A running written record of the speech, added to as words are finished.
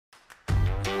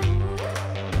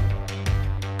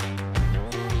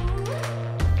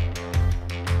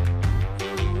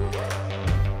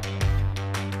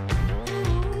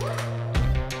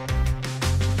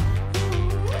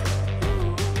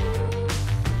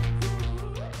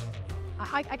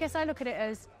I guess I look at it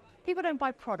as people don't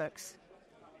buy products.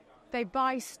 They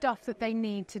buy stuff that they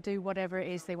need to do whatever it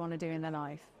is they want to do in their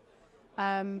life.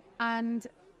 And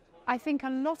I think a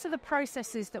lot of the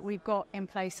processes that we've got in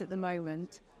place at the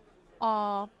moment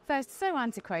they're so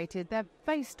antiquated. They're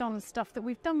based on stuff that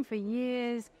we've done for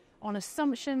years, on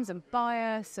assumptions and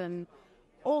bias and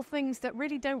all things that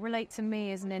really don't relate to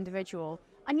me as an individual.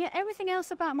 And yet everything else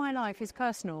about my life is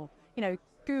personal. You know,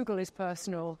 Google is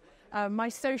personal. My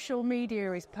social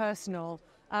media is personal.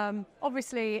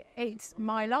 Obviously, it's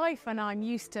my life and I'm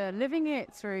used to living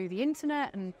it through the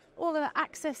internet and all the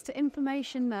access to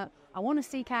information that I want to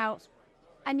seek out.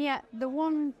 And yet the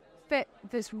one bit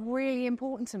that's really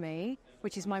important to me,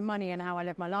 which is my money and how I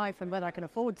live my life and whether I can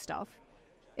afford stuff,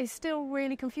 is still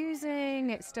really confusing.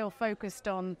 It's still focused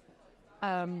on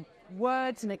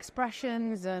words and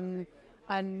expressions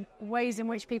and ways in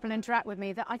which people interact with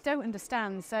me that I don't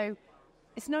understand. So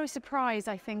it's no surprise,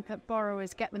 I think, that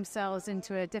borrowers get themselves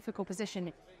into a difficult position.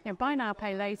 You know, buy now,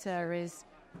 pay later is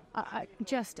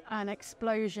just an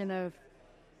explosion of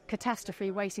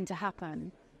catastrophe waiting to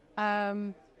happen.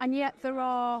 And yet there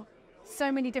are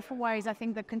so many different ways, I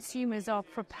think, that consumers are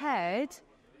prepared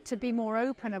to be more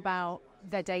open about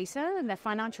their data and their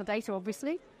financial data,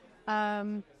 obviously,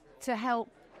 to help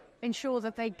ensure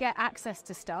that they get access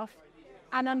to stuff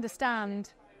and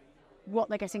understand what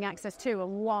they're getting access to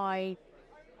and why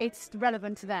it's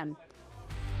relevant to them.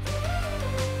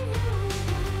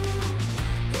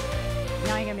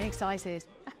 Now you're going to be excited.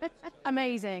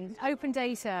 Amazing. Open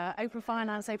data, open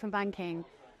finance, open banking.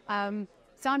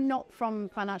 So I'm not from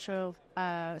financial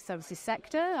services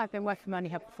sector. I've been working for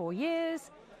Moneyhub for 4 years.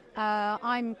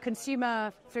 I'm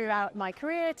consumer throughout my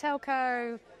career,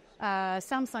 telco,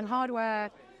 Samsung hardware.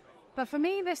 But for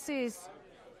me, this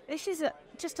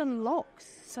just unlocks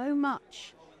so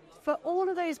much for all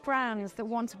of those brands that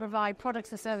want to provide products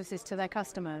and services to their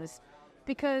customers.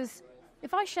 Because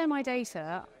if I share my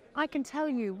data, I can tell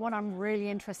you what I'm really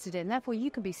interested in. Therefore,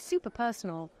 you can be super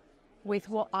personal with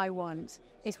what I want.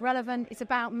 It's relevant. It's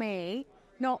about me,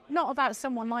 not about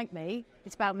someone like me.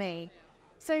 It's about me.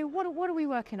 So what are we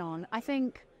working on? I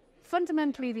think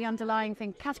fundamentally the underlying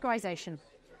thing, categorization.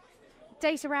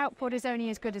 Data output is only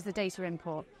as good as the data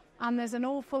input. And there's an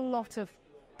awful lot of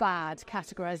bad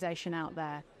categorization out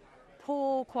there.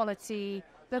 Poor quality,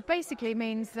 that basically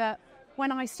means that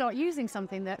when I start using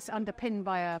something that's underpinned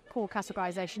by a poor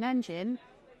categorization engine,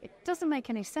 it doesn't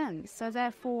make any sense. So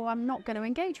therefore, I'm not going to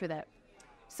engage with it.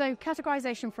 So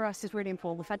categorization for us is really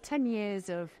important. We've had 10 years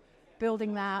of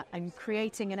building that and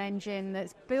creating an engine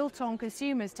that's built on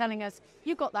consumers telling us,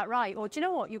 you got that right, or do you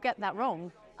know what, you get that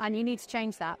wrong, and you need to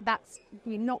change that.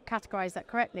 You're not categorized that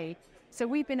correctly. So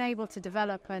we've been able to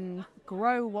develop and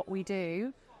grow what we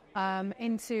do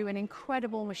into an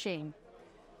incredible machine.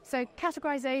 So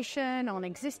categorization on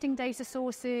existing data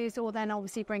sources, or then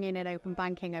obviously bringing in open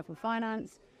banking, open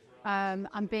finance,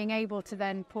 and being able to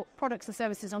then put products and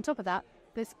services on top of that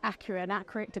that's an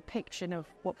accurate depiction of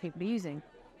what people are using.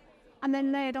 And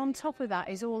then layered on top of that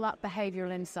is all that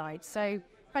behavioural insight. So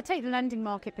if I take the lending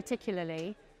market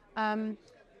particularly,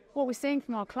 what we're seeing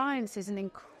from our clients is an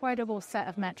incredible set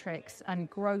of metrics and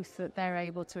growth that they're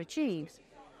able to achieve.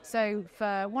 So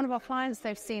for one of our clients,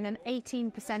 they've seen an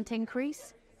 18%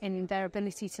 increase in their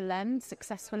ability to lend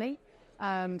successfully,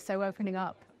 so opening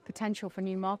up potential for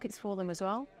new markets for them as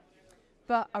well.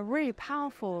 But a really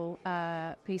powerful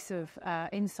piece of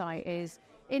insight is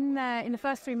in the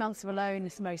first 3 months of a loan,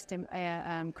 it's the most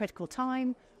critical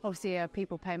time, obviously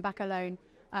people paying back a loan,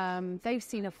 they've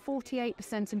seen a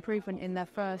 48% improvement in their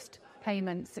first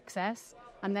payment success,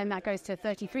 and then that goes to a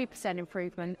 33%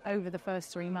 improvement over the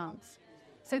first 3 months.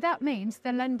 So that means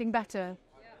they're lending better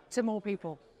to more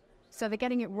people. So they're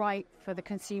getting it right for the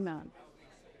consumer.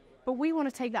 But we want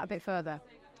to take that a bit further.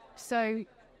 So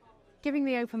giving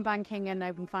the open banking and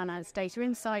open finance data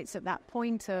insights at that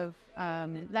point of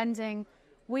lending,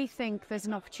 we think there's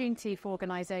an opportunity for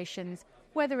organisations,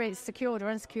 whether it's secured or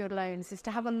unsecured loans, is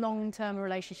to have a long-term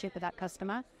relationship with that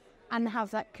customer and have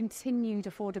that continued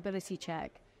affordability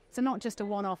check. So not just a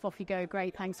one-off, off you go,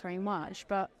 great, thanks very much,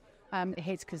 but it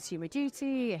hits consumer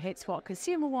duty, it hits what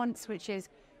consumer wants, which is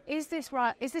this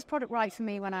right? Is this product right for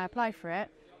me when I apply for it?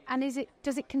 And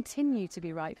does it continue to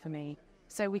be right for me?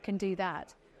 So we can do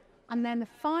that. And then the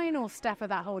final step of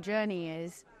that whole journey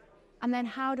is, and then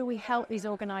how do we help these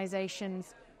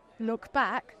organisations look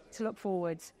back to look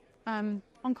forwards?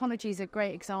 Oncology is a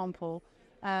great example.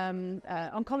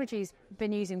 Oncology's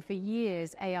been using for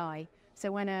years AI.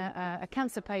 So when a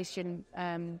cancer patient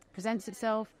presents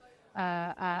itself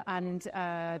and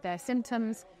their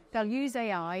symptoms, they'll use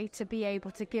AI to be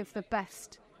able to give the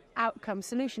best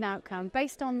solution outcome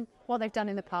based on what they've done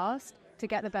in the past to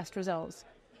get the best results.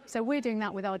 So we're doing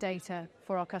that with our data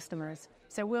for our customers.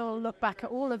 So we'll look back at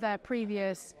all of their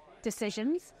previous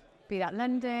decisions, be that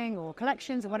lending or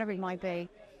collections or whatever it might be,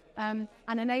 and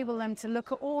enable them to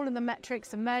look at all of the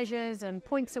metrics and measures and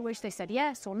points at which they said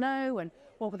yes or no, and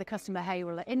what were the customer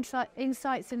behavioural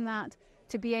insights in that,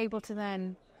 to be able to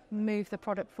then move the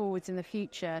product forwards in the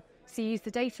future. So use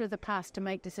the data of the past to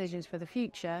make decisions for the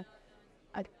future.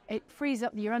 It frees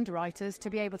up your underwriters to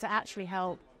be able to actually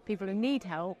help people who need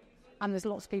help, and there's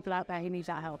lots of people out there who need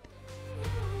that help.